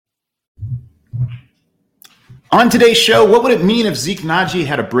On today's show, what would it mean if Zeke Nnaji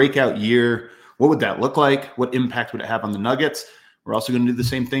had a breakout year? What would that look like? What impact would it have on the Nuggets? We're also going to do the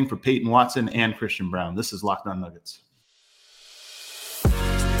same thing for Peyton Watson and Christian Brown. This is Locked On Nuggets.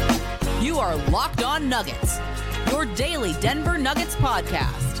 You are Locked On Nuggets, your daily Denver Nuggets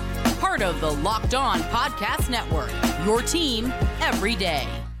podcast. Part of the Locked On Podcast Network, your team every day.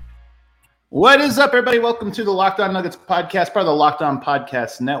 What is up, everybody? Welcome to the Locked On Nuggets podcast, part of the Locked On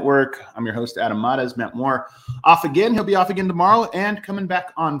Podcast Network. I'm your host, Adam Mares. Matt Moore off again. He'll be off again tomorrow and coming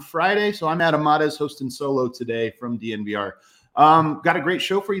back on Friday. So I'm Adam Mares, hosting solo today from DNVR. Got a great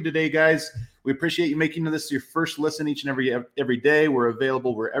show for you today, guys. We appreciate you making this your first listen each and every day. We're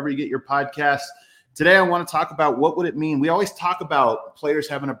available wherever you get your podcasts. Today, I want to talk about what would it mean. We always talk about players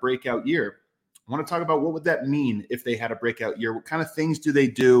having a breakout year. I want to talk about what would that mean if they had a breakout year? What kind of things do they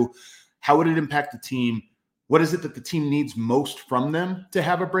do? How would it impact the team? What is it that the team needs most from them to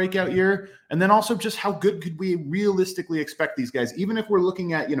have a breakout year? And then also just how good could we realistically expect these guys? Even if we're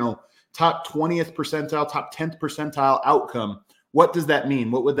looking at, top 20th percentile, top 10th percentile outcome, what does that mean?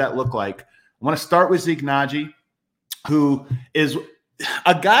 What would that look like? I want to start with Zeke Nnaji, who is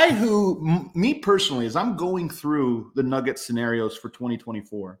a guy who, me personally, as I'm going through the Nuggets scenarios for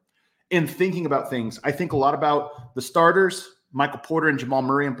 2024 and thinking about things, I think a lot about the starters, Michael Porter and Jamal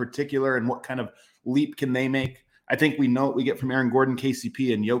Murray in particular, and what kind of leap can they make? I think we know what we get from Aaron Gordon,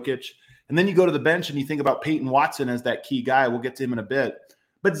 KCP, and Jokic. And then you go to the bench and you think about Peyton Watson as that key guy. We'll get to him in a bit.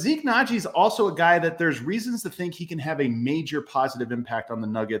 But Zeke Nnaji is also a guy that there's reasons to think he can have a major positive impact on the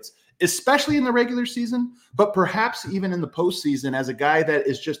Nuggets, especially in the regular season, but perhaps even in the postseason as a guy that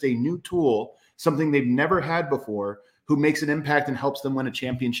is just a new tool, something they've never had before, who makes an impact and helps them win a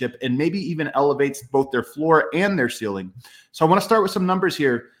championship and maybe even elevates both their floor and their ceiling. So I want to start with some numbers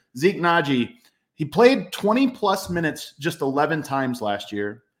here. Zeke Nnaji, he played 20-plus minutes just 11 times last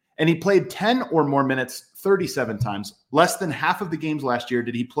year, and he played 10 or more minutes 37 times. Less than half of the games last year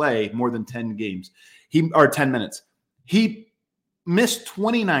did he play more than 10 minutes. He missed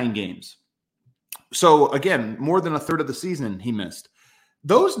 29 games. So, again, more than a third of the season he missed.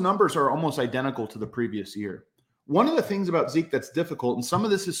 Those numbers are almost identical to the previous year. One of the things about Zeke that's difficult, and some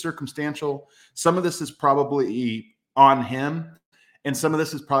of this is circumstantial, some of this is probably on him, and some of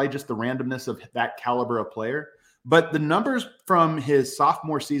this is probably just the randomness of that caliber of player. But the numbers from his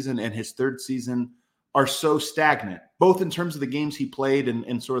sophomore season and his third season are so stagnant, both in terms of the games he played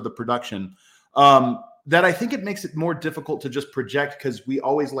and sort of the production, that I think it makes it more difficult to just project because we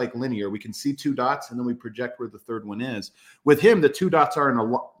always like linear. We can see two dots and then we project where the third one is. With him, the two dots are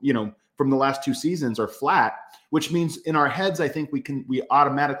from the last two seasons are flat, which means in our heads, I think we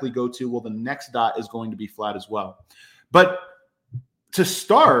automatically go to, well, the next dot is going to be flat as well. But to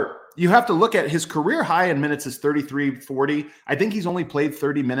start, you have to look at his career high in minutes is 33-40. I think he's only played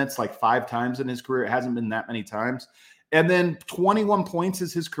 30 minutes like 5 times in his career. It hasn't been that many times. And then 21 points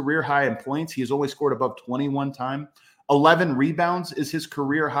is his career high in points. He has only scored above 21 times. 11 rebounds is his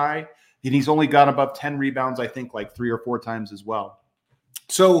career high. And he's only got above 10 rebounds, I think, like 3 or 4 times as well.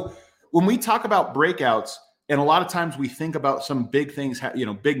 So when we talk about breakouts, and a lot of times we think about some big things,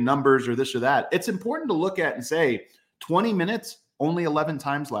 big numbers or this or that, it's important to look at and say 20 minutes, only 11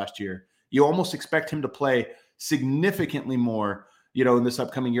 times last year. You almost expect him to play significantly more, in this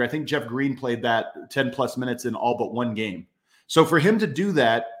upcoming year. I think Jeff Green played that 10-plus minutes in all but one game. So for him to do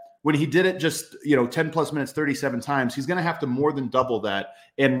that, when he did it just, 10-plus minutes 37 times, he's going to have to more than double that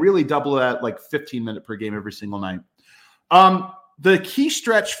and really double that like 15 minutes per game every single night. The key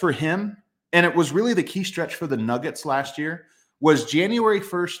stretch for him, and it was really the key stretch for the Nuggets last year, was January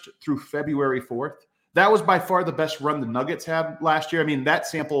 1st through February 4th. That was by far the best run the Nuggets had last year. I mean, that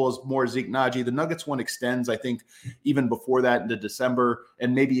sample was more Zeke Nnaji. The Nuggets one extends, I think, even before that into December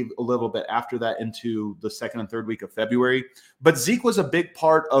and maybe a little bit after that into the second and third week of February. But Zeke was a big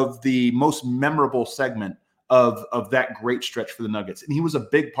part of the most memorable segment of that great stretch for the Nuggets. And he was a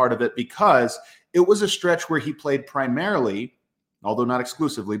big part of it because it was a stretch where he played primarily, although not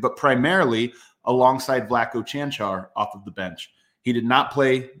exclusively, but primarily alongside Vlatko Čančar off of the bench. He did not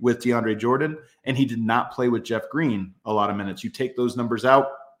play with DeAndre Jordan, and he did not play with Jeff Green a lot of minutes. You take those numbers out,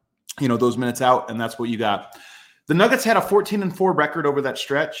 those minutes out, and that's what you got. The Nuggets had a 14-4 record over that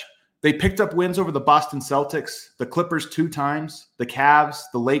stretch. They picked up wins over the Boston Celtics, the Clippers 2 times, the Cavs,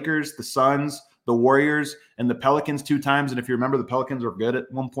 the Lakers, the Suns, the Warriors, and the Pelicans 2 times. And if you remember, the Pelicans were good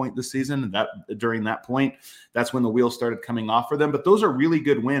at one point this season. And that during that point, that's when the wheels started coming off for them. But those are really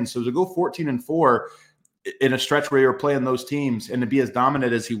good wins. So to go 14-4 in a stretch where you're playing those teams and to be as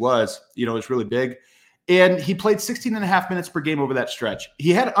dominant as he was, is really big. And he played 16 and a half minutes per game over that stretch. He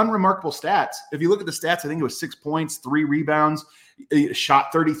had unremarkable stats. If you look at the stats, I think it was 6 points, 3 rebounds,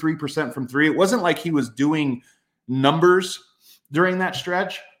 shot 33% from 3. It wasn't like he was doing numbers during that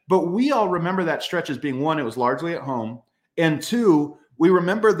stretch, but we all remember that stretch as being, one, it was largely at home, and two, we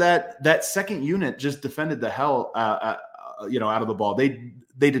remember that second unit just defended the hell out of the ball. They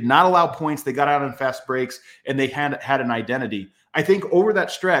did not allow points. They got out on fast breaks, and they had an identity. I think over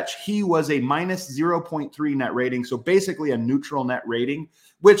that stretch, he was a minus 0.3 net rating, so basically a neutral net rating,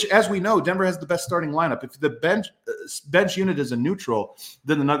 which, as we know, Denver has the best starting lineup. If the bench unit is a neutral,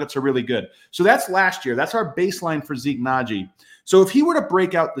 then the Nuggets are really good. So that's last year. That's our baseline for Zeke Nnaji. So if he were to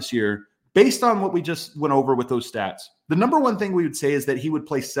break out this year, based on what we just went over with those stats, the number one thing we would say is that he would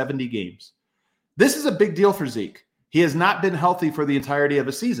play 70 games. This is a big deal for Zeke. He has not been healthy for the entirety of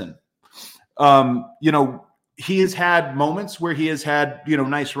a season. He has had moments where he has had,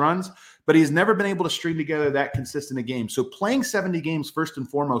 nice runs, but he's never been able to string together that consistent a game. So playing 70 games first and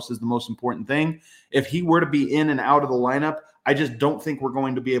foremost is the most important thing. If he were to be in and out of the lineup, I just don't think we're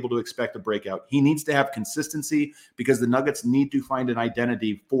going to be able to expect a breakout. He needs to have consistency because the Nuggets need to find an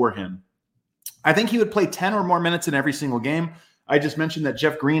identity for him. I think he would play 10 or more minutes in every single game. I just mentioned that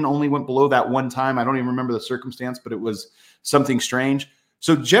Jeff Green only went below that one time. I don't even remember the circumstance, but it was something strange.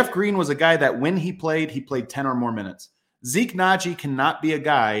 So Jeff Green was a guy that when he played 10 or more minutes. Zeke Nnaji cannot be a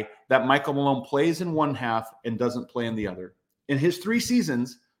guy that Michael Malone plays in one half and doesn't play in the other. In his 3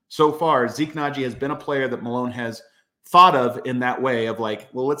 seasons so far, Zeke Nnaji has been a player that Malone has thought of in that way of like,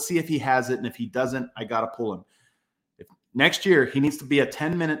 well, let's see if he has it. And if he doesn't, I got to pull him. Next year, he needs to be a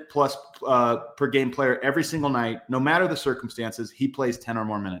 10-minute plus per game player every single night. No matter the circumstances, he plays 10 or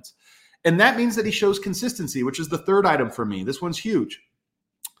more minutes. And that means that he shows consistency, which is the third item for me. This one's huge.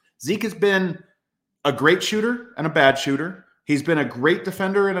 Zeke has been a great shooter and a bad shooter. He's been a great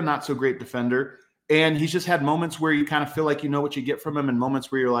defender and a not so great defender. And he's just had moments where you kind of feel like you know what you get from him and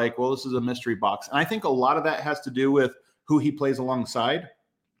moments where you're like, well, this is a mystery box. And I think a lot of that has to do with who he plays alongside.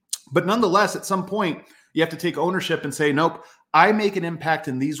 But nonetheless, at some point, you have to take ownership and say, nope, I make an impact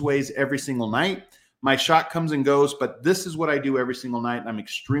in these ways every single night. My shot comes and goes, but this is what I do every single night, and I'm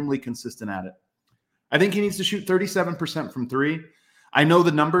extremely consistent at it. I think he needs to shoot 37% from 3. I know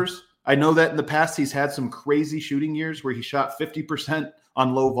the numbers. I know that in the past he's had some crazy shooting years where he shot 50%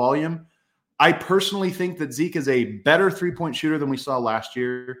 on low volume. I personally think that Zeke is a better three-point shooter than we saw last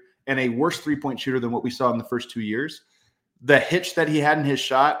year and a worse three-point shooter than what we saw in the first 2 years. The hitch that he had in his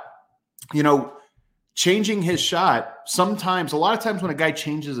shot, changing his shot, a lot of times when a guy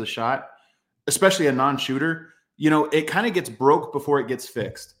changes a shot, especially a non-shooter, it kind of gets broke before it gets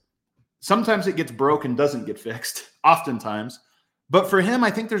fixed. Sometimes it gets broke and doesn't get fixed, oftentimes. But for him, I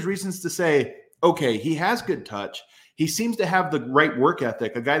think there's reasons to say, okay, he has good touch. He seems to have the right work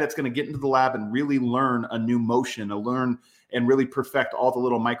ethic, a guy that's going to get into the lab and really learn a new motion, learn and really perfect all the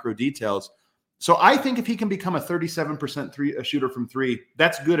little micro details. So I think if he can become a 37% shooter from 3,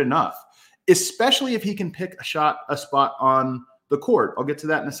 that's good enough, especially if he can pick a spot on the court. I'll get to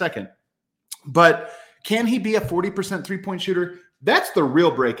that in a second. But can he be a 40% three-point shooter? That's the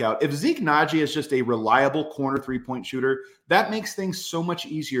real breakout. If Zeke Nnaji is just a reliable corner three-point shooter, that makes things so much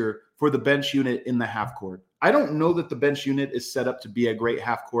easier for the bench unit in the half court. I don't know that the bench unit is set up to be a great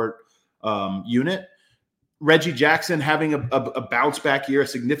half court unit. Reggie Jackson having a bounce back year, a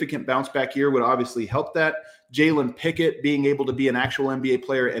significant bounce back year would obviously help that. Jalen Pickett being able to be an actual NBA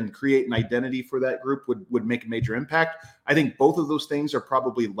player and create an identity for that group would make a major impact. I think both of those things are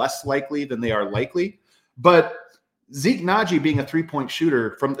probably less likely than they are likely. But Zeke Nnaji being a three-point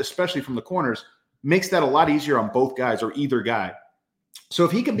shooter, especially from the corners, makes that a lot easier on both guys or either guy. So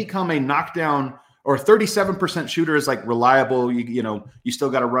if he can become a knockdown or 37% shooter is like reliable, you still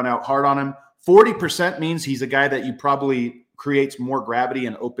got to run out hard on him. 40% means he's a guy that you probably creates more gravity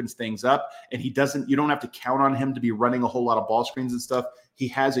and opens things up. And you don't have to count on him to be running a whole lot of ball screens and stuff. He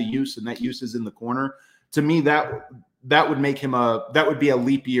has a use, and that use is in the corner. To me, that would make him that would be a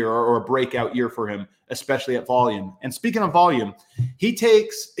leap year or a breakout year for him, especially at volume. And speaking of volume, he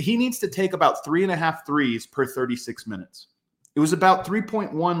needs to take about 3.5 threes per 36 minutes. It was about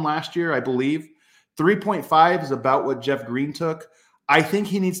 3.1 last year, I believe. 3.5 is about what Jeff Green took. I think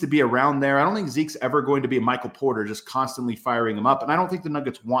he needs to be around there. I don't think Zeke's ever going to be a Michael Porter, just constantly firing him up. And I don't think the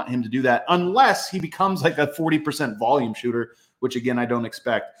Nuggets want him to do that unless he becomes like a 40% volume shooter, which again, I don't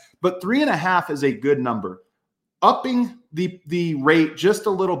expect. But 3.5 is a good number. Upping the rate just a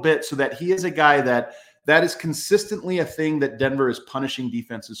little bit so that he is a guy that is consistently a thing that Denver is punishing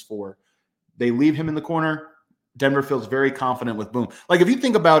defenses for. They leave him in the corner. Denver feels very confident with boom. Like if you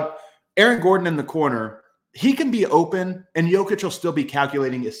think about Aaron Gordon in the corner, he can be open and Jokic will still be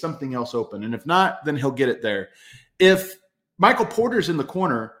calculating, is something else open? And if not, then he'll get it there. If Michael Porter's in the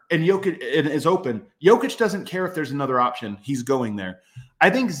corner and Jokic is open, Jokic doesn't care if there's another option. He's going there. I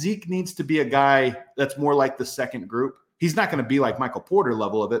think Zeke needs to be a guy that's more like the second group. He's not going to be like Michael Porter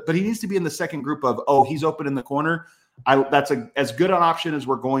level of it, but he needs to be in the second group of, he's open in the corner. That's as good an option as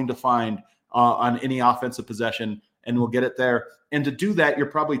we're going to find on any offensive possession, and we'll get it there. And to do that, you're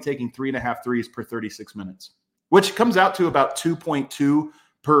probably taking 3.5 threes per 36 minutes, which comes out to about 2.2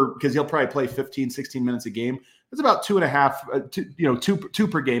 per, because he'll probably play 15, 16 minutes a game. It's about 2.5, two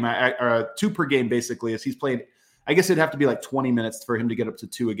per game, or 2 per game basically, as he's playing. I guess it'd have to be like 20 minutes for him to get up to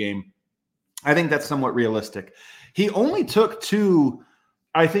 2 a game. I think that's somewhat realistic. He only took two.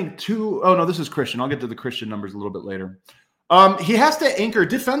 Oh no, this is Christian. I'll get to the Christian numbers a little bit later. He has to anchor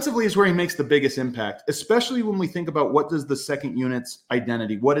defensively is where he makes the biggest impact, especially when we think about what does the second unit's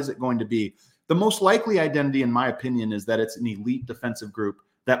identity, what is it going to be? The most likely identity, in my opinion, is that it's an elite defensive group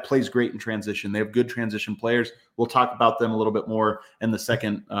that plays great in transition. They have good transition players. We'll talk about them a little bit more in the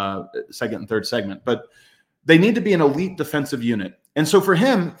second and third segment, but they need to be an elite defensive unit. And so for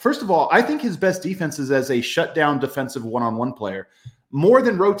him, first of all, I think his best defense is as a shutdown defensive one-on-one player. More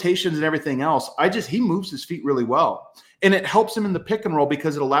than rotations and everything else, he moves his feet really well. And it helps him in the pick and roll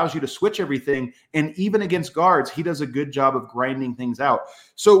because it allows you to switch everything. And even against guards, he does a good job of grinding things out.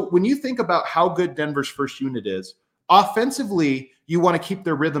 So when you think about how good Denver's first unit is, offensively, you want to keep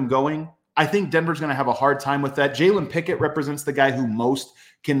their rhythm going. I think Denver's going to have a hard time with that. Jalen Pickett represents the guy who most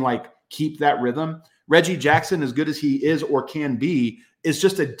can keep that rhythm. Reggie Jackson, as good as he is or can be, is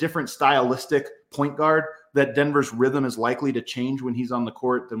just a different stylistic point guard that Denver's rhythm is likely to change when he's on the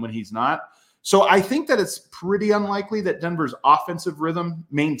court than when he's not. So I think that it's pretty unlikely that Denver's offensive rhythm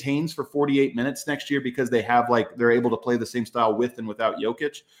maintains for 48 minutes next year because they're able to play the same style with and without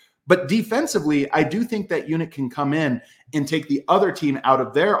Jokic. But defensively, I do think that unit can come in and take the other team out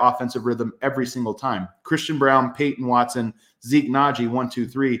of their offensive rhythm every single time. Christian Braun, Peyton Watson, Zeke Nnaji, 1, 2,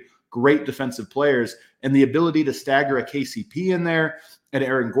 3, great defensive players, and the ability to stagger a KCP in there and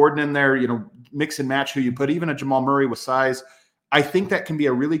Aaron Gordon in there, mix and match who you put, even a Jamal Murray with size. I think that can be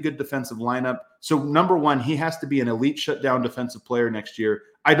a really good defensive lineup. So number one, he has to be an elite shutdown defensive player next year.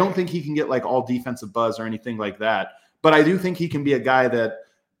 I don't think he can get all defensive buzz or anything like that, but I do think he can be a guy that,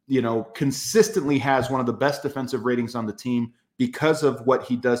 consistently has one of the best defensive ratings on the team because of what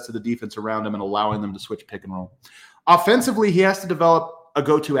he does to the defense around him and allowing them to switch pick and roll. Offensively, he has to develop a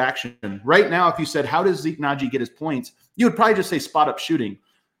go-to action. Right now, if you said, how does Zeke Nnaji get his points? You would probably just say spot up shooting,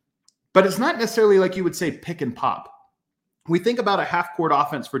 but it's not necessarily like you would say pick and pop. We think about a half-court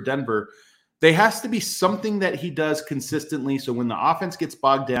offense for Denver. There has to be something that he does consistently. So when the offense gets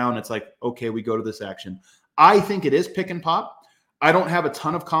bogged down, it's like, okay, we go to this action. I think it is pick and pop. I don't have a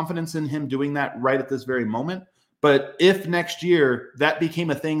ton of confidence in him doing that right at this very moment. But if next year that became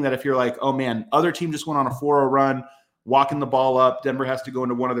a thing that if you're like, oh man, other team just went on a 4-0 run, walking the ball up, Denver has to go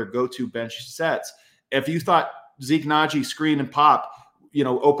into one of their go-to bench sets. If you thought Zeke Nnaji screen and pop,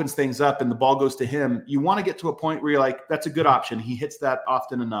 opens things up and the ball goes to him, you want to get to a point where you're like, that's a good option. He hits that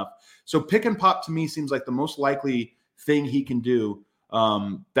often enough. So pick and pop to me seems like the most likely thing he can do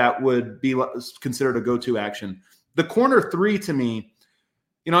that would be considered a go-to action. The corner three to me,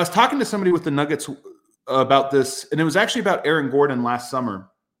 I was talking to somebody with the Nuggets about this, and it was actually about Aaron Gordon last summer.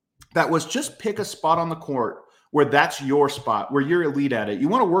 That was just pick a spot on the court where that's your spot, where you're elite at it. You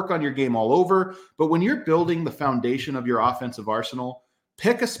want to work on your game all over, but when you're building the foundation of your offensive arsenal,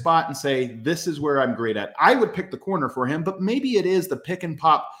 pick a spot and say, this is where I'm great at. I would pick the corner for him, but maybe it is the pick and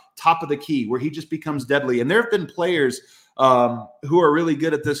pop top of the key where he just becomes deadly. And there have been players who are really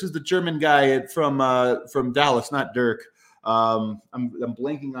good at this. Who's the German guy from Dallas, not Dirk. I'm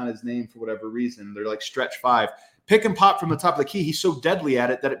blanking on his name for whatever reason. They're like stretch five. Pick and pop from the top of the key. He's so deadly at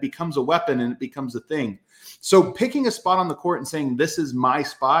it that it becomes a weapon and it becomes a thing. So picking a spot on the court and saying, this is my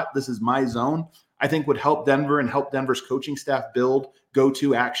spot, this is my zone, I think would help Denver and help Denver's coaching staff build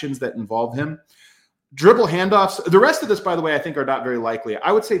go-to actions that involve him. Dribble handoffs. The rest of this, by the way, I think are not very likely.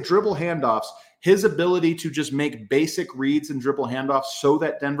 I would say dribble handoffs, his ability to just make basic reads and dribble handoffs so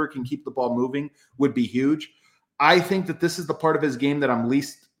that Denver can keep the ball moving would be huge. I think that this is the part of his game that I'm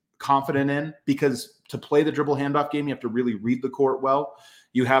least confident in because to play the dribble handoff game, you have to really read the court well.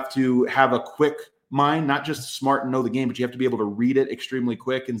 You have to have a quick mind, not just smart and know the game, but you have to be able to read it extremely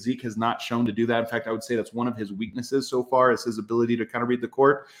quick. And Zeke has not shown to do that. In fact, I would say that's one of his weaknesses so far is his ability to kind of read the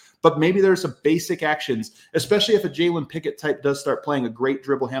court. But maybe there's some basic actions, especially if a Jalen Pickett type does start playing a great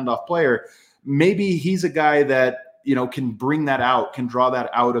dribble handoff player. Maybe he's a guy that, can bring that out, can draw that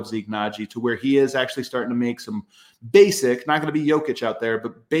out of Zeke Nnaji to where he is actually starting to make some basic, not going to be Jokic out there,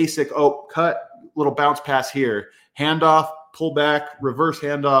 but basic, cut, little bounce pass here, handoff, pull back, reverse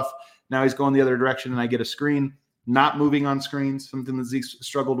handoff. Now he's going the other direction and I get a screen, not moving on screens, something that Zeke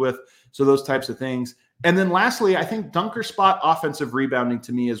struggled with. So those types of things. And then lastly, I think dunker spot offensive rebounding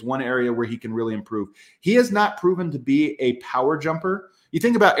to me is one area where he can really improve. He has not proven to be a power jumper. You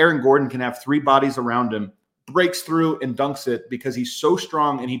think about Aaron Gordon can have 3 bodies around him, breaks through and dunks it because he's so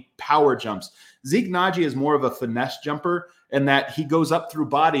strong and he power jumps. Zeke Nnaji is more of a finesse jumper in that he goes up through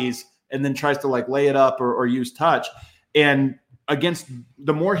bodies and then tries to like lay it up or use touch. And against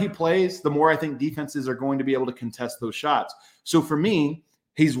the more he plays, the more I think defenses are going to be able to contest those shots. So for me,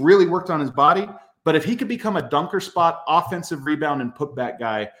 he's really worked on his body. But if he could become a dunker spot, offensive rebound, and putback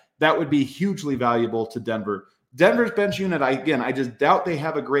guy, that would be hugely valuable to Denver. Denver's bench unit, I just doubt they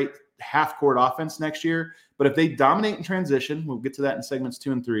have a great half-court offense next year. But if they dominate in transition, we'll get to that in segments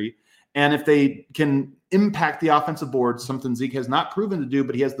 2 and 3, and if they can impact the offensive board, something Zeke has not proven to do,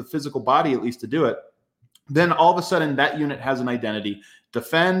 but he has the physical body at least to do it, then all of a sudden that unit has an identity.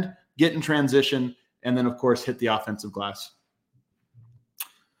 Defend, get in transition, and then, of course, hit the offensive glass.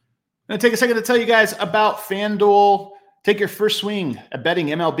 I'm going to take a second to tell you guys about FanDuel. Take your first swing at betting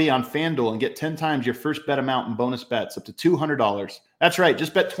MLB on FanDuel and get 10 times your first bet amount in bonus bets, up to $200. That's right.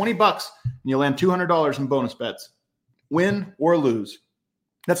 Just bet $20 and you'll land $200 in bonus bets. Win or lose.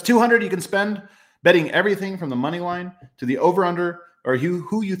 That's $200 you can spend betting everything from the money line to the over-under or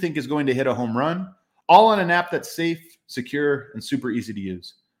who you think is going to hit a home run, all on an app that's safe, secure, and super easy to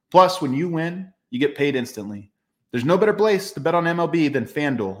use. Plus, when you win, you get paid instantly. There's no better place to bet on MLB than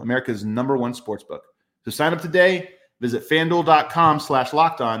FanDuel, America's #1 sportsbook. So sign up today. Visit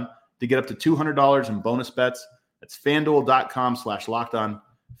FanDuel.com/lockedon to get up to $200 in bonus bets. That's FanDuel.com/lockedon.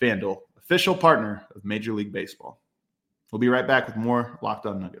 FanDuel, official partner of Major League Baseball. We'll be right back with more Locked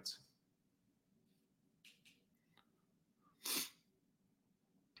On Nuggets.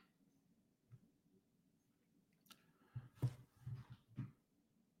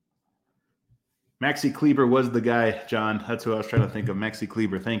 Maxi Kleber was the guy, John. That's who I was trying to think of. Maxi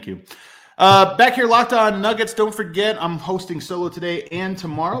Kleber. Thank you. Back here, Locked On Nuggets. Don't forget, I'm hosting solo today and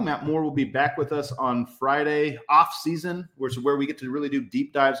tomorrow. Matt Moore will be back with us on Friday, off season, which is where we get to really do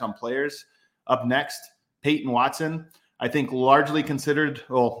deep dives on players. Up next, Peyton Watson. I think largely considered,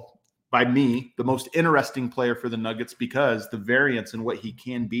 by me, the most interesting player for the Nuggets because the variance in what he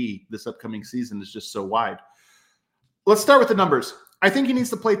can be this upcoming season is just so wide. Let's start with the numbers. I think he needs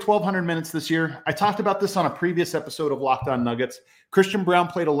to play 1,200 minutes this year. I talked about this on a previous episode of Locked On Nuggets. Christian Braun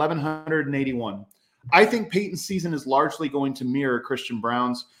played 1,181. I think Peyton's season is largely going to mirror Christian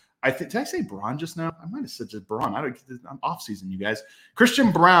Braun's. Did I say Braun just now? I might have said just Braun. I'm off season, you guys.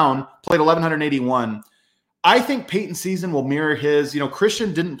 Christian Braun played 1,181. I think Peyton's season will mirror his.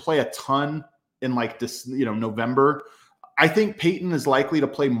 Christian didn't play a ton in November. I think Peyton is likely to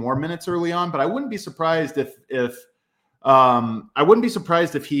play more minutes early on, but I wouldn't be surprised if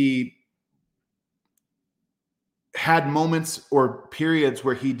he had moments or periods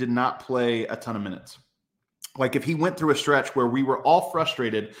where he did not play a ton of minutes. Like if he went through a stretch where we were all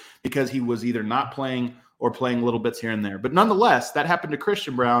frustrated because he was either not playing or playing little bits here and there. But nonetheless, that happened to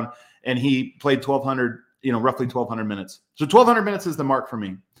Christian Braun, and he played 1,200, roughly 1,200 minutes. So 1,200 minutes is the mark for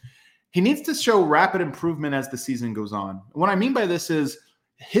me. He needs to show rapid improvement as the season goes on. What I mean by this is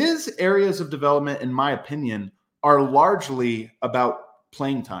his areas of development, in my opinion, are largely about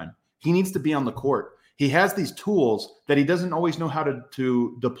playing time. He needs to be on the court. He has these tools that he doesn't always know how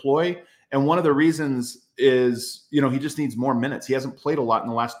to deploy. And one of the reasons is, he just needs more minutes. He hasn't played a lot in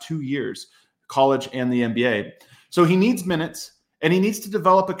the last 2 years, college and the NBA. So he needs minutes, and he needs to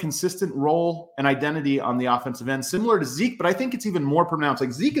develop a consistent role and identity on the offensive end, similar to Zeke, but I think it's even more pronounced.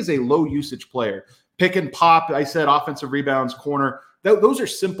 Like Zeke is a low usage player. Pick and pop, I said offensive rebounds, corner. Those are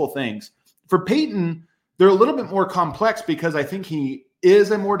simple things. For Peyton, they're a little bit more complex because I think he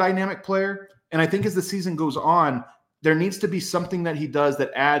is a more dynamic player. And I think as the season goes on, there needs to be something that he does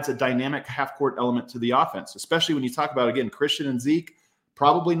that adds a dynamic half-court element to the offense, especially when you talk about, again, Christian and Zeke,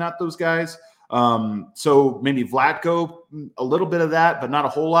 probably not those guys. So maybe Vlatko, a little bit of that, but not a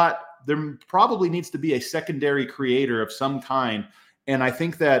whole lot. There probably needs to be a secondary creator of some kind. And I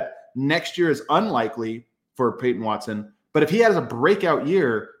think that next year is unlikely for Peyton Watson. But if he has a breakout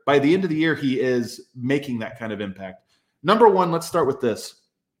year, by the end of the year, he is making that kind of impact. Number one, let's start with this.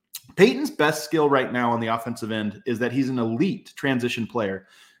 Peyton's best skill right now on the offensive end is that he's an elite transition player.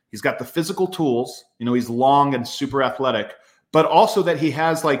 He's got the physical tools. He's long and super athletic, but also that he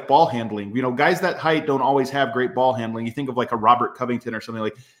has like ball handling. Guys that height don't always have great ball handling. You think of like a Robert Covington or something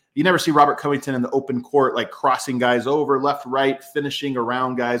like. You never see Robert Covington in the open court, like crossing guys over, left, right, finishing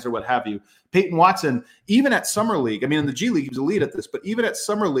around guys or what have you. Peyton Watson, even at Summer League, in the G League, he was elite at this, but even at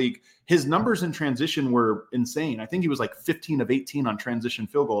Summer League, his numbers in transition were insane. I think he was like 15 of 18 on transition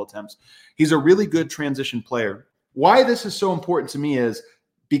field goal attempts. He's a really good transition player. Why this is so important to me is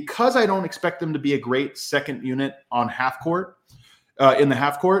because I don't expect them to be a great second unit on half court, in the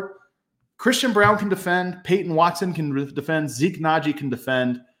half court. Christian Braun can defend. Peyton Watson can defend. Zeke Nnaji can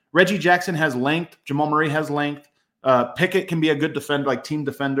defend. Reggie Jackson has length. Jamal Murray has length. Pickett can be a good defender, like team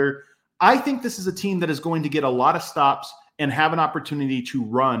defender. I think this is a team that is going to get a lot of stops and have an opportunity to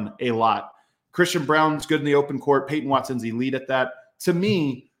run a lot. Christian Braun's good in the open court. Peyton Watson's elite at that. To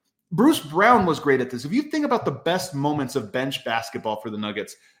me, Bruce Brown was great at this. If you think about the best moments of bench basketball for the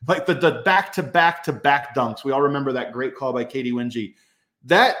Nuggets, like the back-to-back-to-back dunks, we all remember that great call by Katie Winge.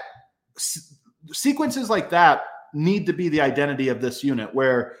 That sequences like that need to be the identity of this unit,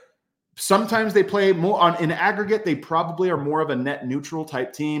 where sometimes they play more on in aggregate. They probably are more of a net neutral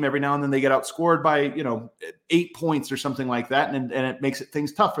type team. Every now and then they get outscored by 8 points or something like that, and it makes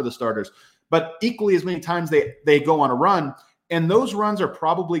things tough for the starters. But equally as many times they go on a run, and those runs are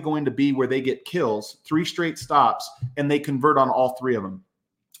probably going to be where they get kills, 3 straight stops, and they convert on all 3 of them.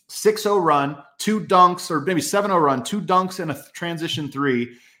 6-0 run, 2 dunks, or maybe 7-0 run, 2 dunks and a transition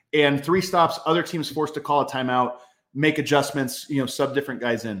 3, and 3 stops. Other teams forced to call a timeout, make adjustments, sub different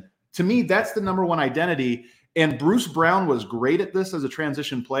guys in. To me, that's the number one identity. And Bruce Brown was great at this as a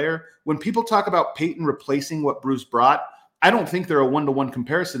transition player. When people talk about Peyton replacing what Bruce brought, I don't think they're a one-to-one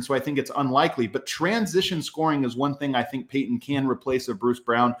comparison, so I think it's unlikely. But transition scoring is one thing I think Peyton can replace of Bruce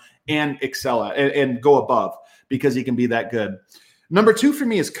Brown and excel at and go above, because he can be that good. Number 2 for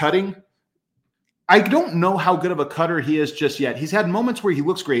me is cutting. I don't know how good of a cutter he is just yet. He's had moments where he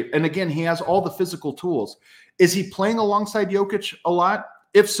looks great. And again, he has all the physical tools. Is he playing alongside Jokic a lot?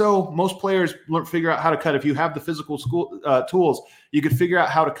 If so, most players figure out how to cut. If you have the physical tools, you could figure out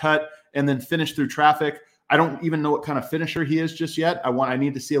how to cut and then finish through traffic. I don't even know what kind of finisher he is just yet. I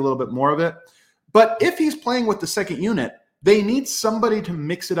need to see a little bit more of it. But if he's playing with the second unit, they need somebody to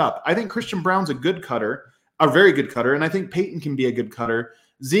mix it up. I think Christian Braun's a good cutter, a very good cutter, and I think Peyton can be a good cutter.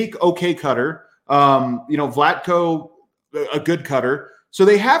 Zeke, okay cutter. Vlatko, a good cutter. So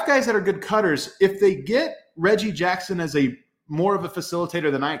they have guys that are good cutters. If they get Reggie Jackson as a more of a facilitator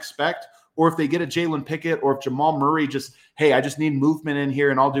than I expect, or if they get a Jalen Pickett, or if Jamal Murray I just need movement in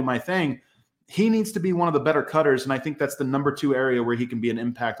here and I'll do my thing, he needs to be one of the better cutters, and I think that's the number 2 area where he can be an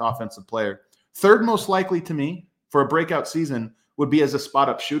impact offensive player. Third most likely to me for a breakout season would be as a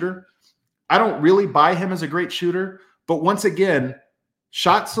spot-up shooter. I don't really buy him as a great shooter, but once again,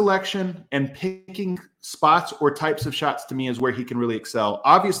 shot selection and picking spots or types of shots to me is where he can really excel.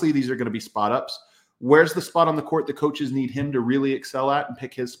 Obviously, these are going to be spot-ups. Where's the spot on the court the coaches need him to really excel at and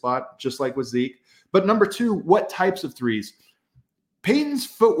pick his spot, just like with Zeke? But number 2, what types of threes? Peyton's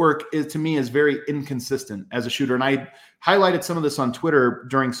footwork to me is very inconsistent as a shooter, and I highlighted some of this on Twitter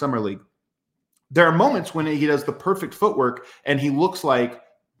during Summer League. There are moments when he does the perfect footwork and he looks like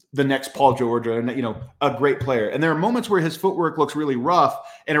the next Paul George and a great player. And there are moments where his footwork looks really rough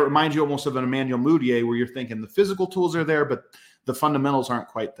and it reminds you almost of an Emmanuel Mudiay, where you're thinking the physical tools are there, but the fundamentals aren't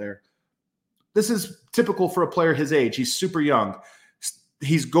quite there. This is typical for a player his age. He's super young.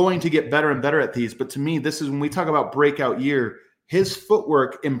 He's going to get better and better at these. But to me, this is when we talk about breakout year, his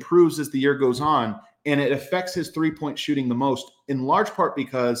footwork improves as the year goes on, and it affects his three-point shooting the most, in large part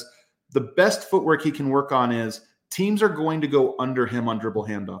because the best footwork he can work on is teams are going to go under him on dribble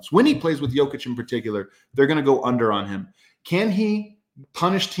handoffs. When he plays with Jokic in particular, they're going to go under on him. Can he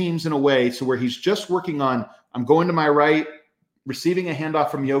punish teams in a way so where he's just working on, I'm going to my right, receiving a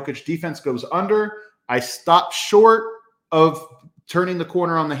handoff from Jokic, defense goes under, I stop short of turning the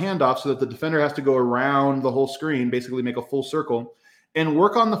corner on the handoff so that the defender has to go around the whole screen, basically make a full circle, and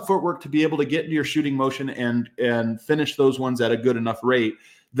work on the footwork to be able to get into your shooting motion and finish those ones at a good enough rate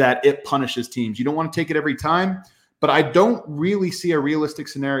that it punishes teams. You don't want to take it every time, but I don't really see a realistic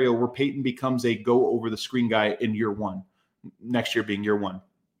scenario where Peyton becomes a go over the screen guy in year 1, next year being year 1.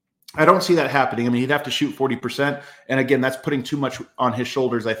 I don't see that happening. I mean, he'd have to shoot 40%. And again, that's putting too much on his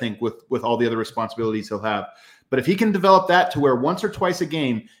shoulders, I think, with all the other responsibilities he'll have. But if he can develop that to where once or twice a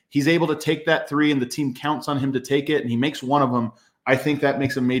game, he's able to take that 3 and the team counts on him to take it and he makes one of them, I think that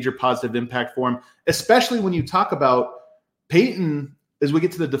makes a major positive impact for him, especially when you talk about Peyton, as we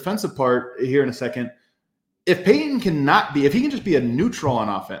get to the defensive part here in a second. If Peyton if he can just be a neutral on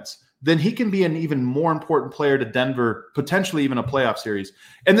offense, then he can be an even more important player to Denver, potentially even a playoff series.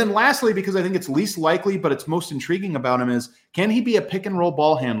 And then lastly, because I think it's least likely, but it's most intriguing about him, is can he be a pick and roll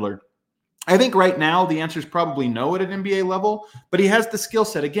ball handler? I think right now the answer is probably no at an NBA level, but he has the skill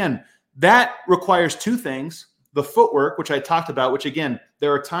set. Again, that requires 2 things: the footwork, which I talked about, which again,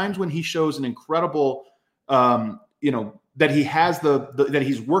 there are times when he shows an incredible, that he has that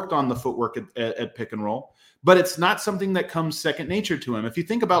he's worked on the footwork at pick and roll, but it's not something that comes second nature to him. If you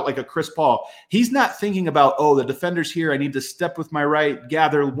think about like a Chris Paul, he's not thinking about, oh, the defender's here, I need to step with my right,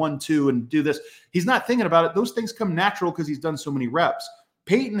 gather 1-2 and do this. He's not thinking about it. Those things come natural because he's done so many reps.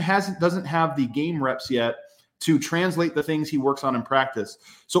 Peyton doesn't have the game reps yet to translate the things he works on in practice.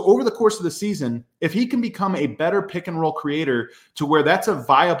 So over the course of the season, if he can become a better pick and roll creator to where that's a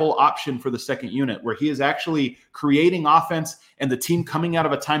viable option for the second unit, where he is actually creating offense and the team coming out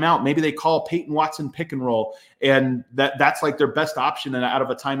of a timeout, maybe they call Peyton Watson pick and roll, and that's like their best option out of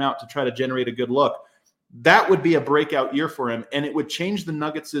a timeout to try to generate a good look. That would be a breakout year for him, and it would change the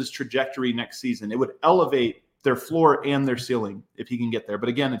Nuggets' trajectory next season. It would elevate their floor and their ceiling if he can get there. But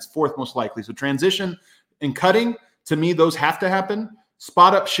again, it's fourth most likely. So transition and cutting, to me, those have to happen.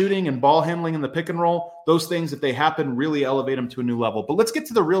 Spot up shooting and ball handling in the pick and roll, those things, if they happen, really elevate him to a new level. But let's get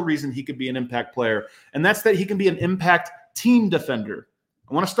to the real reason he could be an impact player, and that's that he can be an impact team defender.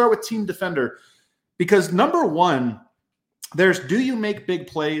 I want to start with team defender because number one, there's do you make big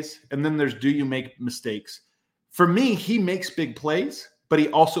plays, and then there's do you make mistakes. For me, he makes big plays, but he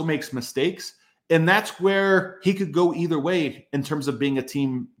also makes mistakes, and that's where he could go either way in terms of being a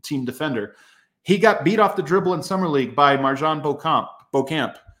team defender. He got beat off the dribble in Summer League by Marjan Beaucamp.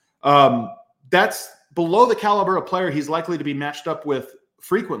 That's below the caliber of player he's likely to be matched up with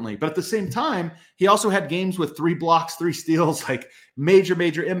frequently. But at the same time, he also had games with 3 blocks, 3 steals, like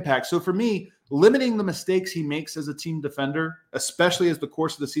major impact. So for me, limiting the mistakes he makes as a team defender, especially as the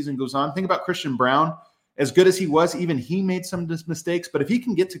course of the season goes on. Think about Christian Braun. As good as he was, even he made some mistakes. But if he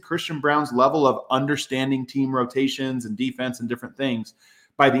can get to Christian Braun's level of understanding team rotations and defense and different things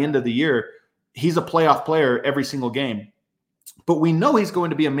by the end of the year, he's a playoff player every single game. But we know he's going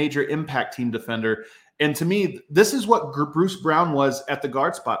to be a major impact team defender. And to me, this is what Bruce Brown was at the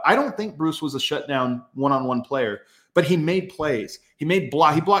guard spot. I don't think Bruce was a shutdown one-on-one player, but he made plays. He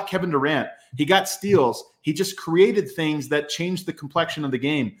blocked Kevin Durant. He got steals. He just created things that changed the complexion of the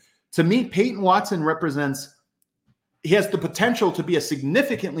game. To me, Peyton Watson he has the potential to be a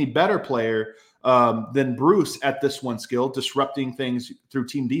significantly better player than Bruce at this one skill, disrupting things through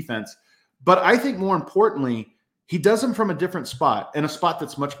team defense. But I think more importantly, he does them from a different spot, and a spot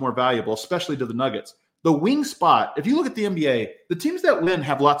that's much more valuable, especially to the Nuggets. The wing spot, if you look at the NBA, the teams that win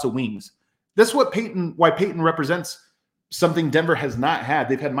have lots of wings. That's why Peyton represents something Denver has not had.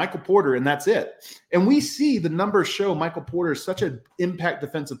 They've had Michael Porter, and that's it. And we see the numbers show Michael Porter is such an impact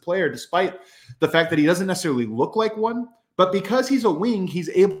defensive player, despite the fact that he doesn't necessarily look like one. But because he's a wing, he's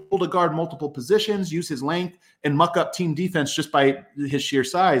able to guard multiple positions, use his length, and muck up team defense just by his sheer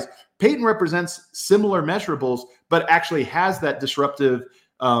size. Peyton represents similar measurables, but actually has that disruptive,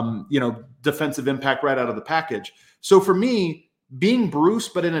 defensive impact right out of the package. So for me, being Bruce,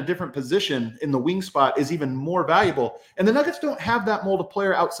 but in a different position in the wing spot is even more valuable. And the Nuggets don't have that mold of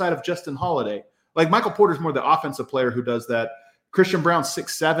player outside of Justin Holiday. Like Michael Porter's more the offensive player who does that. Christian Braun's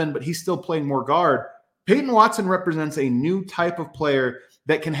 6'7", but he's still playing more guard. Peyton Watson represents a new type of player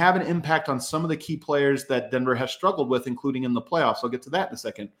that can have an impact on some of the key players that Denver has struggled with, including in the playoffs. I'll get to that in a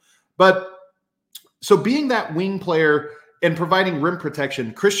second. But so being that wing player and providing rim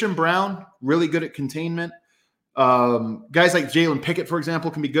protection, Christian Braun, really good at containment. Guys like Jalen Pickett, for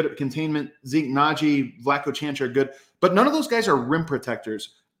example, can be good at containment. Zeke Nnaji, Vlatko Čanč are good. But none of those guys are rim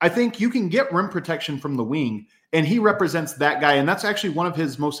protectors. I think you can get rim protection from the wing, and he represents that guy. And that's actually one of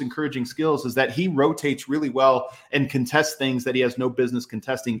his most encouraging skills, is that he rotates really well and contests things that he has no business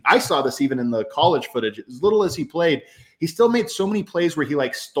contesting. I saw this even in the college footage. As little as he played, he still made so many plays where he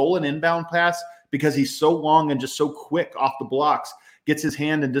stole an inbound pass because he's so long and just so quick off the blocks, gets his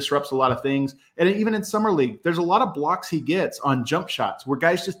hand and disrupts a lot of things. And even in Summer League, there's a lot of blocks he gets on jump shots where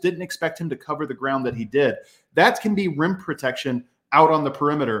guys just didn't expect him to cover the ground that he did. That can be rim protection out on the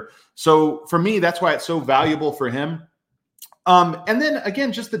perimeter. So for me, that's why it's so valuable for him. And then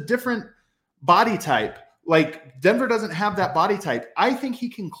again, just the different body type. Like Denver doesn't have that body type. I think he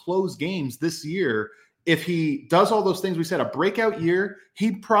can close games this year. If he does all those things we said, a breakout year,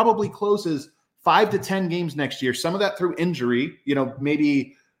 he probably closes 5 to 10 games next year. Some of that through injury,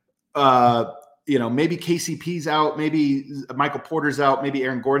 maybe KCP's out, maybe Michael Porter's out, maybe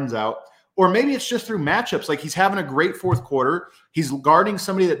Aaron Gordon's out. Or maybe it's just through matchups. Like he's having a great fourth quarter. He's guarding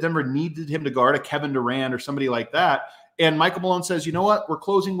somebody that Denver needed him to guard, a Kevin Durant or somebody like that. And Michael Malone says, you know what? We're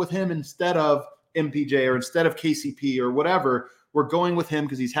closing with him instead of MPJ or instead of KCP or whatever. We're going with him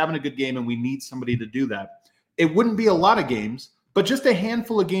because he's having a good game and we need somebody to do that. It wouldn't be a lot of games, but just a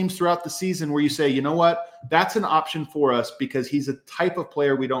handful of games throughout the season where you say, you know what? That's an option for us because he's a type of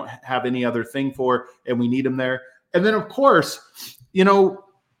player we don't have any other thing for and we need him there. And then, of course,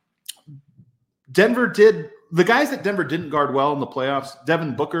 Denver did the guys that Denver didn't guard well in the playoffs,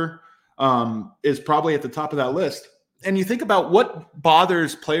 Devin Booker is probably at the top of that list. And you think about what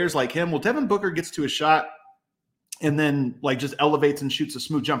bothers players like him. Well, Devin Booker gets to a shot and then like just elevates and shoots a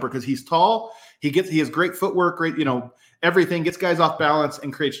smooth jumper because he's tall. He has great footwork, great, everything, gets guys off balance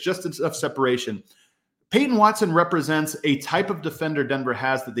and creates just enough separation. Peyton Watson represents a type of defender Denver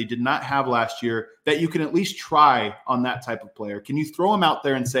has that they did not have last year that you can at least try on that type of player. Can you throw him out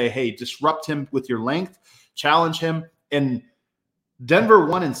there and say, hey, disrupt him with your length, challenge him? And Denver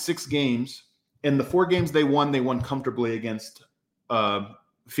won in 6 games. In the 4 games they won comfortably against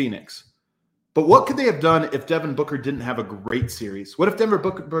Phoenix. But what could they have done if Devin Booker didn't have a great series? What if Denver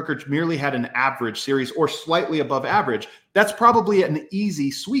Booker merely had an average series or slightly above average? That's probably an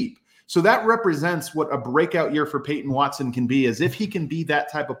easy sweep. So that represents what a breakout year for Peyton Watson can be, as if he can be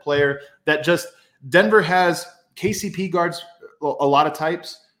that type of player that just Denver has KCP guards a lot of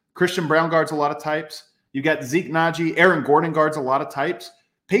types. Christian Brown guards a lot of types. You got Zeke Nnaji, Aaron Gordon guards a lot of types.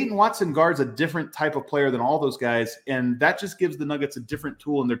 Peyton Watson guards a different type of player than all those guys, and that just gives the Nuggets a different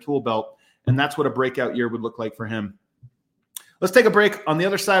tool in their tool belt, and that's what a breakout year would look like for him. Let's take a break. On the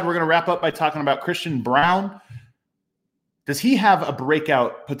other side, we're going to wrap up by talking about Christian Brown. Does he have a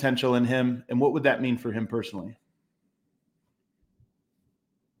breakout potential in him, and what would that mean for him personally?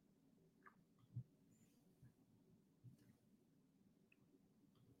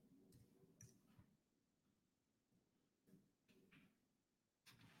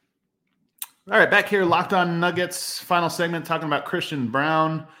 All right, back here, Locked On Nuggets, final segment, talking about Christian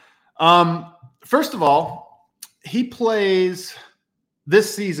Brown. First of all, he plays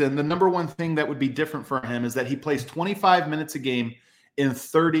this season. The number one thing that would be different for him is that he plays 25 minutes a game in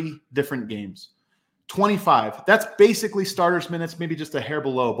 30 different games. 25. That's basically starters minutes, maybe just a hair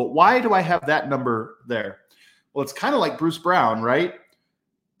below. But why do I have that number there? Well, it's kind of like Bruce Brown, right?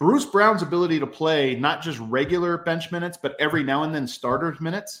 Bruce Brown's ability to play not just regular bench minutes, but every now and then starters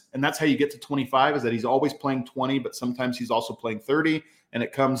minutes. And that's how you get to 25, is that he's always playing 20, but sometimes he's also playing 30. And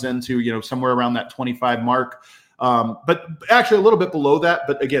it comes into, somewhere around that 25 mark. But actually a little bit below that.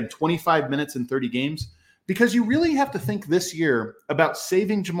 But again, 25 minutes in 30 games, because you really have to think this year about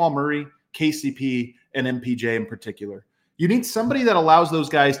saving Jamal Murray, KCP, and MPJ in particular. You need somebody that allows those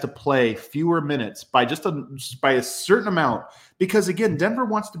guys to play fewer minutes by a certain amount, because again, Denver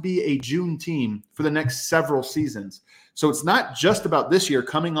wants to be a June team for the next several seasons. So it's not just about this year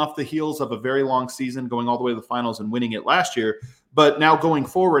coming off the heels of a very long season, going all the way to the finals and winning it last year. But now going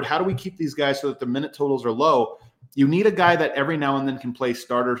forward, how do we keep these guys so that the minute totals are low? You need a guy that every now and then can play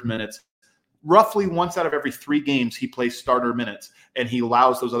starters minutes. Roughly once out of every 3 games, he plays starter minutes, and he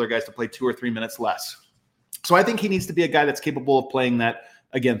allows those other guys to play 2 or 3 minutes less. So I think he needs to be a guy that's capable of playing that,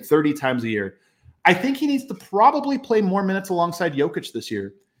 again, 30 times a year. I think he needs to probably play more minutes alongside Jokic this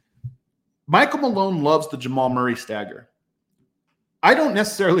year. Michael Malone loves the Jamal Murray stagger. I don't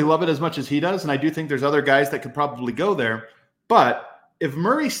necessarily love it as much as he does, and I do think there's other guys that could probably go there. But if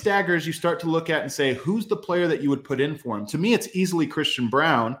Murray staggers, you start to look at and say, who's the player that you would put in for him? To me, it's easily Christian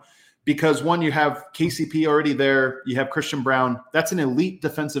Brown, because one, you have KCP already there. You have Christian Brown. That's an elite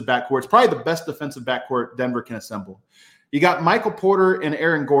defensive backcourt. It's probably the best defensive backcourt Denver can assemble. You got Michael Porter and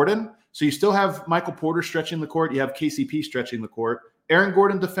Aaron Gordon. So you still have Michael Porter stretching the court. You have KCP stretching the court. Aaron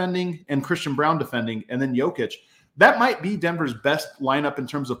Gordon defending and Christian Brown defending, and then Jokic. That might be Denver's best lineup in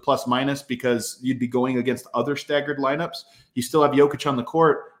terms of plus minus, because you'd be going against other staggered lineups. You still have Jokic on the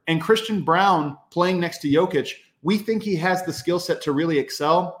court. And Christian Brown playing next to Jokic, we think he has the skill set to really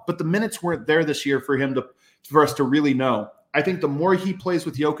excel, but the minutes weren't there this year for us to really know. I think the more he plays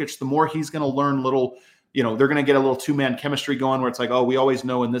with Jokic, the more he's going to learn little, they're going to get a little 2-man chemistry going where it's like, oh, we always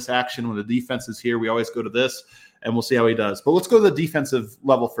know in this action when the defense is here, we always go to this, and we'll see how he does. But let's go to the defensive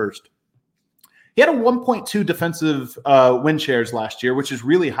level first. He had a 1.2 defensive win shares last year, which is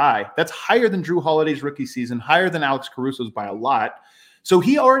really high. That's higher than Drew Holiday's rookie season, higher than Alex Caruso's by a lot. So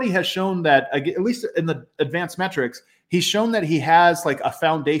he already has shown that, at least in the advanced metrics, he's shown that he has like a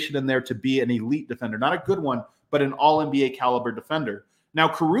foundation in there to be an elite defender, not a good one, but an all-NBA caliber defender. Now,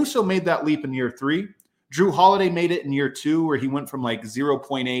 Caruso made that leap in year 3. Drew Holiday made it in year 2, where he went from like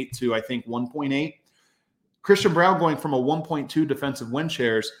 0.8 to, I think, 1.8. Christian Brown going from a 1.2 defensive win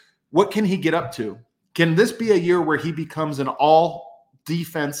shares. What can he get up to? Can this be a year where he becomes an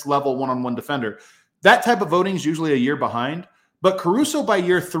all-defense level one-on-one defender? That type of voting is usually a year behind. But Caruso by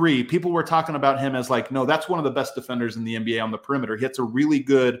year 3, people were talking about him as like, no, that's one of the best defenders in the NBA on the perimeter. He hits a really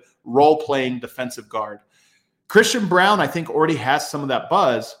good role-playing defensive guard. Christian Brown, I think, already has some of that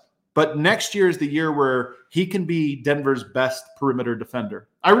buzz, but next year is the year where he can be Denver's best perimeter defender.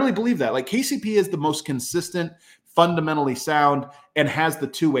 I really believe that. Like, KCP is the most consistent, fundamentally sound, and has the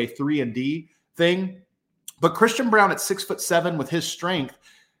two-way 3 and D thing. But Christian Brown at 6'7" with his strength,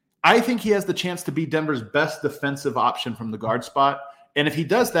 I think he has the chance to be Denver's best defensive option from the guard spot. And if he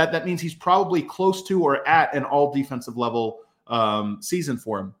does that, that means he's probably close to or at an all defensive level season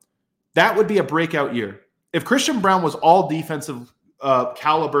for him. That would be a breakout year. If Christian Brown was all defensive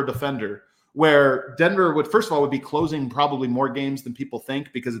caliber defender, where Denver would, first of all, would be closing probably more games than people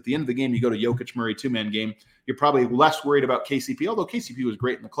think, because at the end of the game, you go to Jokic Murray 2-man game, you're probably less worried about KCP, although KCP was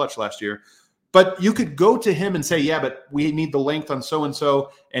great in the clutch last year. But you could go to him and say, yeah, but we need the length on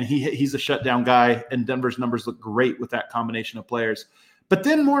so-and-so, and he's a shutdown guy, and Denver's numbers look great with that combination of players. But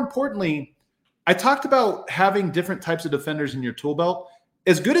then more importantly, I talked about having different types of defenders in your tool belt.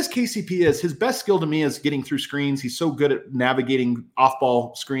 As good as KCP is, his best skill to me is getting through screens. He's so good at navigating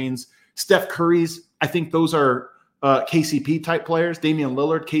off-ball screens. Steph Curry's, I think those are KCP-type players. Damian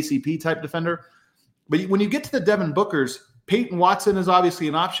Lillard, KCP-type defender. But when you get to the Devin Bookers, Peyton Watson is obviously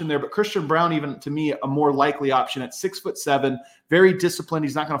an option there, but Christian Brown, even to me, a more likely option at 6'7", very disciplined.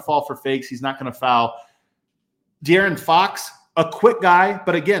 He's not going to fall for fakes. He's not going to foul. De'Aaron Fox, a quick guy,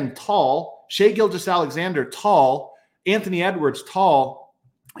 but again, tall. Shai Gilgeous-Alexander, tall. Anthony Edwards, tall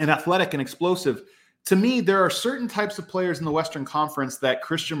and athletic and explosive. To me, there are certain types of players in the Western Conference that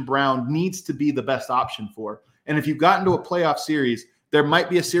Christian Brown needs to be the best option for. And if you've gotten to a playoff series, there might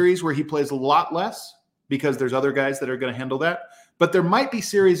be a series where he plays a lot less because there's other guys that are going to handle that. But there might be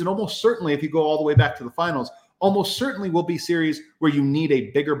series, and almost certainly, if you go all the way back to the finals, almost certainly will be series where you need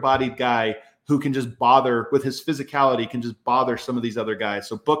a bigger-bodied guy who can just bother with his physicality, can just bother some of these other guys.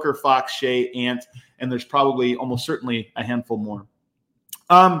 So Booker, Fox, Shai, Ant, and there's probably almost certainly a handful more.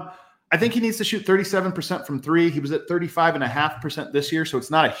 I think he needs to shoot 37% from three. He was at 35.5% this year, so it's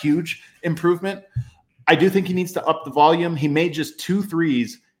not a huge improvement. I do think he needs to up the volume. He made just 2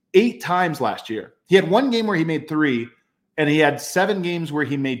 threes 8 times last year. He had 1 game where he made 3, and he had 7 games where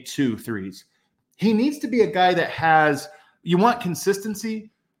he made 2 threes. He needs to be a guy that has, you want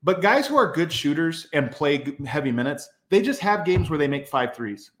consistency, but guys who are good shooters and play heavy minutes, they just have games where they make 5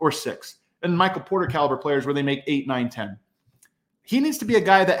 threes or 6. And Michael Porter caliber players where they make 8, 9, 10. He needs to be a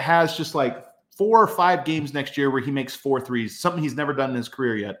guy that has just like 4 or 5 games next year where he makes 4 threes, something he's never done in his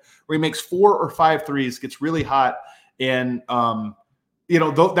career yet, where he makes 4 or 5 threes, gets really hot, and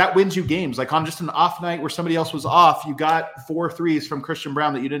that wins you games. Like on just an off night where somebody else was off, you got 4 threes from Christian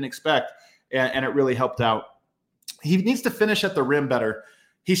Brown that you didn't expect, and it really helped out. He needs to finish at the rim better.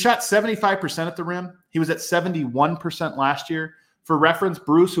 He shot 75% at the rim. He was at 71% last year. For reference,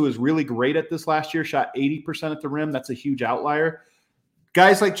 Bruce, who was really great at this last year, shot 80% at the rim. That's a huge outlier.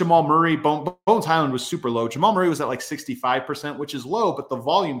 Guys like Jamal Murray, Bones Highland was super low. Jamal Murray was at like 65%, which is low, but the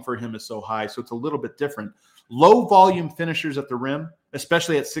volume for him is so high, so it's a little bit different. Low volume finishers at the rim,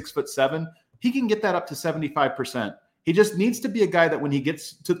 especially at 6'7", he can get that up to 75%. He just needs to be a guy that when he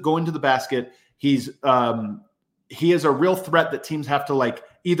gets to go into the basket, he is a real threat that teams have to like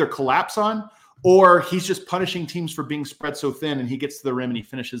either collapse on, or he's just punishing teams for being spread so thin, and he gets to the rim and he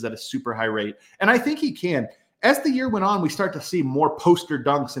finishes at a super high rate. And I think he can. As the year went on, we start to see more poster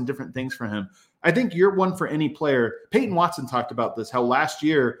dunks and different things for him. I think year one for any player, Peyton Watson talked about this, how last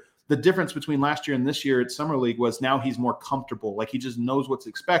year, the difference between last year and this year at Summer League was now he's more comfortable. Like he just knows what's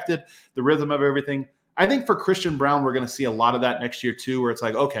expected, the rhythm of everything. I think for Christian Brown, we're going to see a lot of that next year too, where it's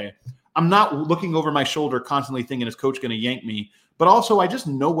like, okay, I'm not looking over my shoulder constantly thinking, is coach going to yank me? But also I just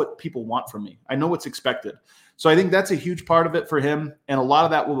know what people want from me. I know what's expected. So I think that's a huge part of it for him. And a lot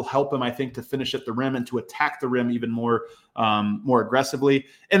of that will help him, I think, to finish at the rim and to attack the rim even more aggressively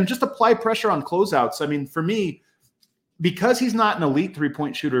and just apply pressure on closeouts. I mean, for me, because he's not an elite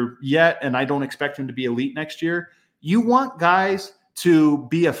three-point shooter yet, and I don't expect him to be elite next year, you want guys to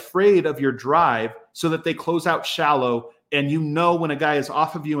be afraid of your drive so that they close out shallow. And you know when a guy is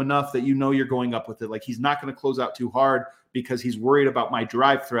off of you enough that you know you're going up with it. Like he's not going to close out too hard because he's worried about my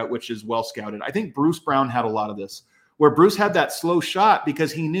drive threat, which is well scouted. I think Bruce Brown had a lot of this, where Bruce had that slow shot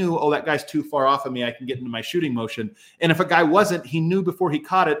because he knew, oh, that guy's too far off of me. I can get into my shooting motion. And if a guy wasn't, he knew before he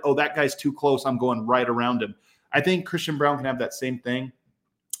caught it, oh, that guy's too close. I'm going right around him. I think Christian Brown can have that same thing.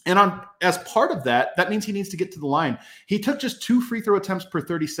 And as part of that, that means he needs to get to the line. He took just 2 free throw attempts per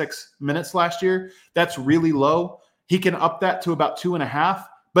 36 minutes last year. That's really low. He can up that to about 2.5.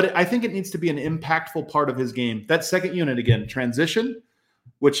 But I think it needs to be an impactful part of his game. That second unit, again, transition,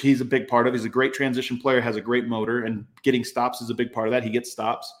 which he's a big part of. He's a great transition player, has a great motor, and getting stops is a big part of that. He gets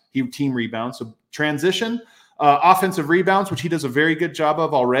stops. He team rebounds. So transition, offensive rebounds, which he does a very good job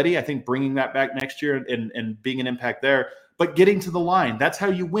of already. I think bringing that back next year and being an impact there. But getting to the line, that's how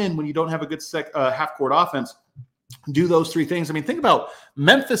you win when you don't have a good half-court offense. Do those 3 things. I mean, think about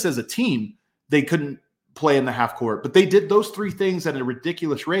Memphis as a team. They couldn't play in the half court. But they did those three things at a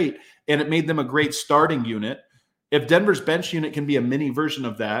ridiculous rate, and it made them a great starting unit. If Denver's bench unit can be a mini version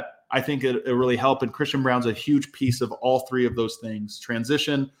of that, I think it really help. And Christian Braun's a huge piece of all three of those things: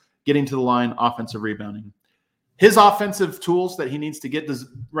 transition, getting to the line, offensive rebounding. His offensive tools that he needs to get,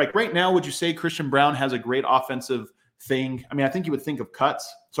 right now, would you say Christian Braun has a great offensive thing? I mean, I think you would think of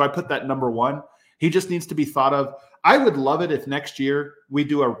cuts. So I put that number one. He just needs to be thought of. I would love it if next year we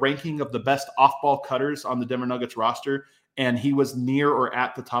do a ranking of the best off-ball cutters on the Denver Nuggets roster, and he was near or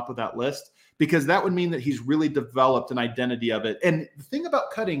at the top of that list, because that would mean that he's really developed an identity of it. And the thing about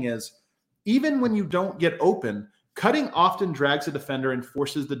cutting is, even when you don't get open, cutting often drags a defender and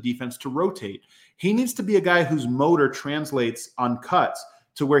forces the defense to rotate. He needs to be a guy whose motor translates on cuts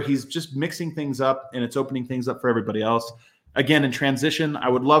to where he's just mixing things up and it's opening things up for everybody else. Again, in transition, I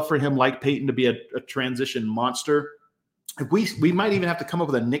would love for him, like Peyton, to be a transition monster. We might even have to come up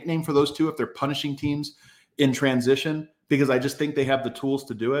with a nickname for those two if they're punishing teams in transition, because I just think they have the tools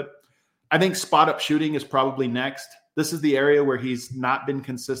to do it. I think spot-up shooting is probably next. This is the area where he's not been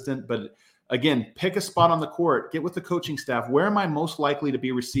consistent, but again, pick a spot on the court, get with the coaching staff. Where am I most likely to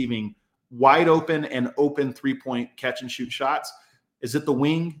be receiving wide open and open three-point catch-and-shoot shots? Is it the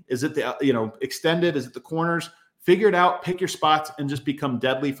wing? Is it the extended? Is it the corners? Figure it out, pick your spots, and just become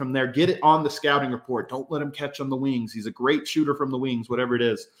deadly from there. Get it on the scouting report. Don't let him catch on the wings. He's a great shooter from the wings, whatever it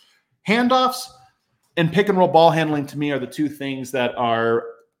is. Handoffs and pick-and-roll ball handling, to me, are the two things that are,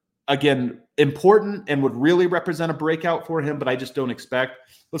 again, important and would really represent a breakout for him, but I just don't expect.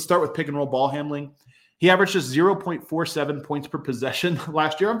 Let's start with pick-and-roll ball handling. He averaged just 0.47 points per possession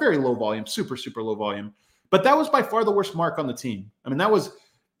last year on very low volume, super, super low volume. But that was by far the worst mark on the team. I mean, that was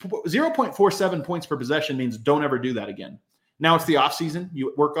 0.47 points per possession means don't ever do that again. Now it's the offseason.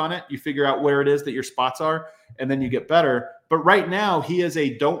 You work on it. You figure out where it is that your spots are, and then you get better. But right now, he is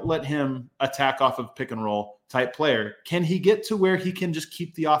a don't let him attack off of pick and roll type player. Can he get to where he can just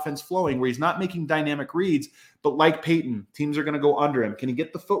keep the offense flowing, where he's not making dynamic reads, but like Peyton, teams are going to go under him? Can he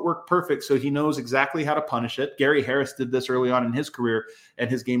get the footwork perfect so he knows exactly how to punish it? Gary Harris did this early on in his career, and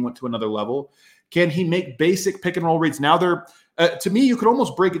his game went to another level. Can he make basic pick and roll reads? Now they're to me, you could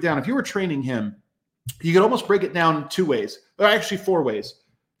almost break it down. If you were training him, you could almost break it down two ways, or actually four ways.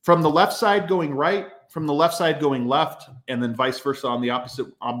 From the left side going right, from the left side going left, and then vice versa on the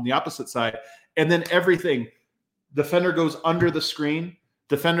opposite side. And then everything. Defender goes under the screen.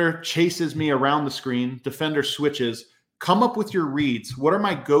 Defender chases me around the screen. Defender switches. Come up with your reads. What are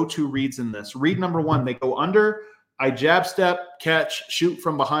my go-to reads in this? Read number one, they go under. I jab step, catch, shoot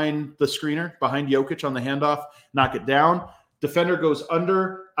from behind the screener, behind Jokic on the handoff, knock it down. Defender goes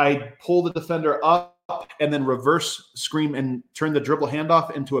under. I pull the defender up and then reverse screen and turn the dribble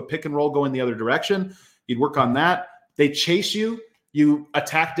handoff into a pick and roll going the other direction. You'd work on that. They chase you. You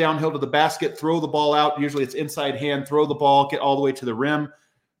attack downhill to the basket, throw the ball out. Usually it's inside hand, throw the ball, get all the way to the rim,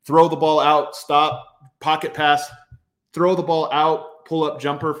 throw the ball out, stop, pocket pass, throw the ball out, pull up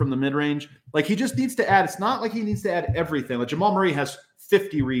jumper from the mid-range. Like, he just needs to add. It's not like he needs to add everything. Like, Jamal Murray has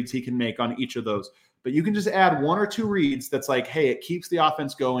 50 reads he can make on each of those. But you can just add one or two reads that's like, hey, it keeps the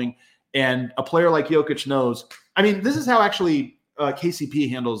offense going. And a player like Jokic knows. I mean, this is how actually KCP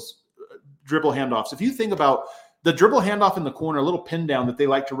handles dribble handoffs. If you think about the dribble handoff in the corner, a little pin down that they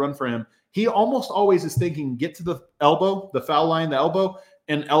like to run for him, he almost always is thinking, get to the elbow, the foul line, the elbow,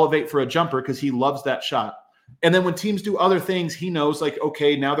 and elevate for a jumper because he loves that shot. And then when teams do other things, he knows, like,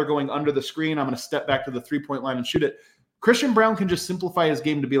 okay, now they're going under the screen. I'm going to step back to the three-point line and shoot it. Christian Braun can just simplify his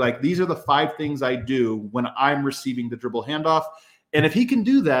game to be like, these are the 5 things I do when I'm receiving the dribble handoff. And if he can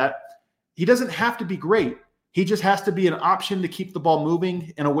do that, he doesn't have to be great. He just has to be an option to keep the ball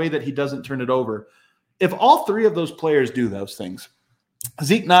moving in a way that he doesn't turn it over. If all 3 of those players do those things,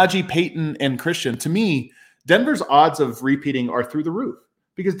 Zeke Nnaji, Peyton, and Christian, to me, Denver's odds of repeating are through the roof,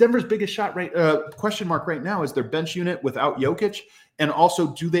 because Denver's biggest question mark right now is their bench unit without Jokic, and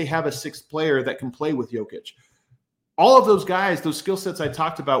also, do they have a 6th player that can play with Jokic? All of those guys, those skill sets I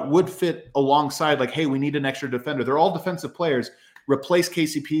talked about, would fit alongside, like, hey, we need an extra defender. They're all defensive players. Replace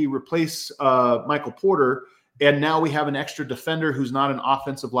KCP, replace Michael Porter, and now we have an extra defender who's not an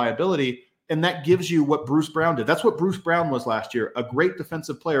offensive liability, and that gives you what Bruce Brown did. That's what Bruce Brown was last year, a great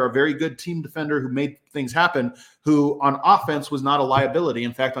defensive player, a very good team defender who made things happen, who on offense was not a liability.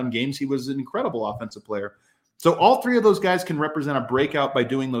 In fact, on games, he was an incredible offensive player. So all 3 of those guys can represent a breakout by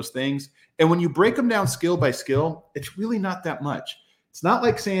doing those things. And when you break them down skill by skill, it's really not that much. It's not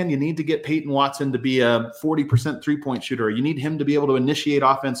like saying you need to get Peyton Watson to be a 40% three-point shooter. You need him to be able to initiate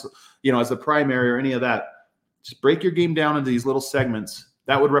offense, as the primary or any of that. Just break your game down into these little segments.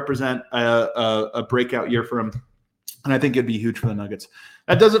 That would represent a breakout year for him. And I think it'd be huge for the Nuggets.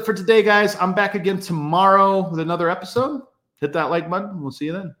 That does it for today, guys. I'm back again tomorrow with another episode. Hit that like button. We'll see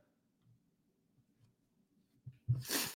you then.